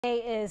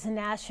Today is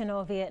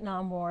National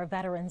Vietnam War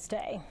Veterans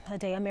Day, a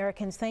day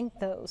Americans thank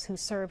those who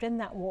served in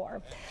that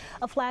war.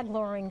 A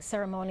flag-lowering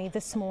ceremony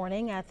this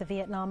morning at the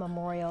Vietnam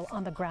Memorial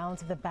on the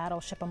grounds of the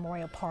Battleship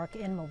Memorial Park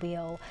in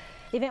Mobile.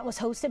 The event was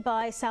hosted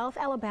by South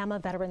Alabama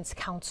Veterans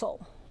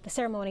Council. The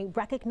ceremony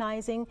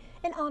recognizing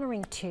and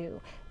honoring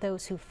too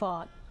those who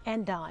fought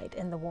and died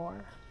in the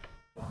war.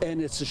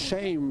 And it's a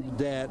shame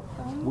that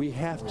we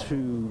have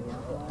to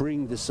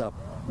bring this up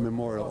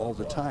memorial all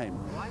the time.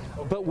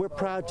 But we're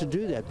proud to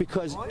do that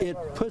because it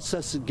puts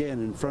us again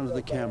in front of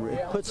the camera.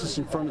 It puts us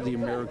in front of the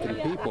American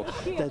people,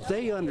 that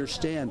they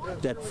understand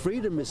that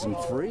freedom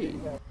isn't free.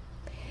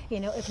 You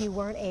know, if you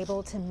weren't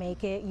able to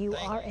make it, you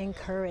are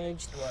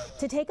encouraged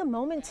to take a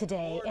moment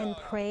today and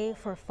pray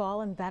for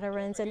fallen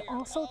veterans and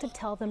also to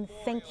tell them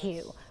thank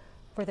you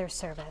for their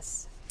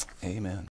service. Amen.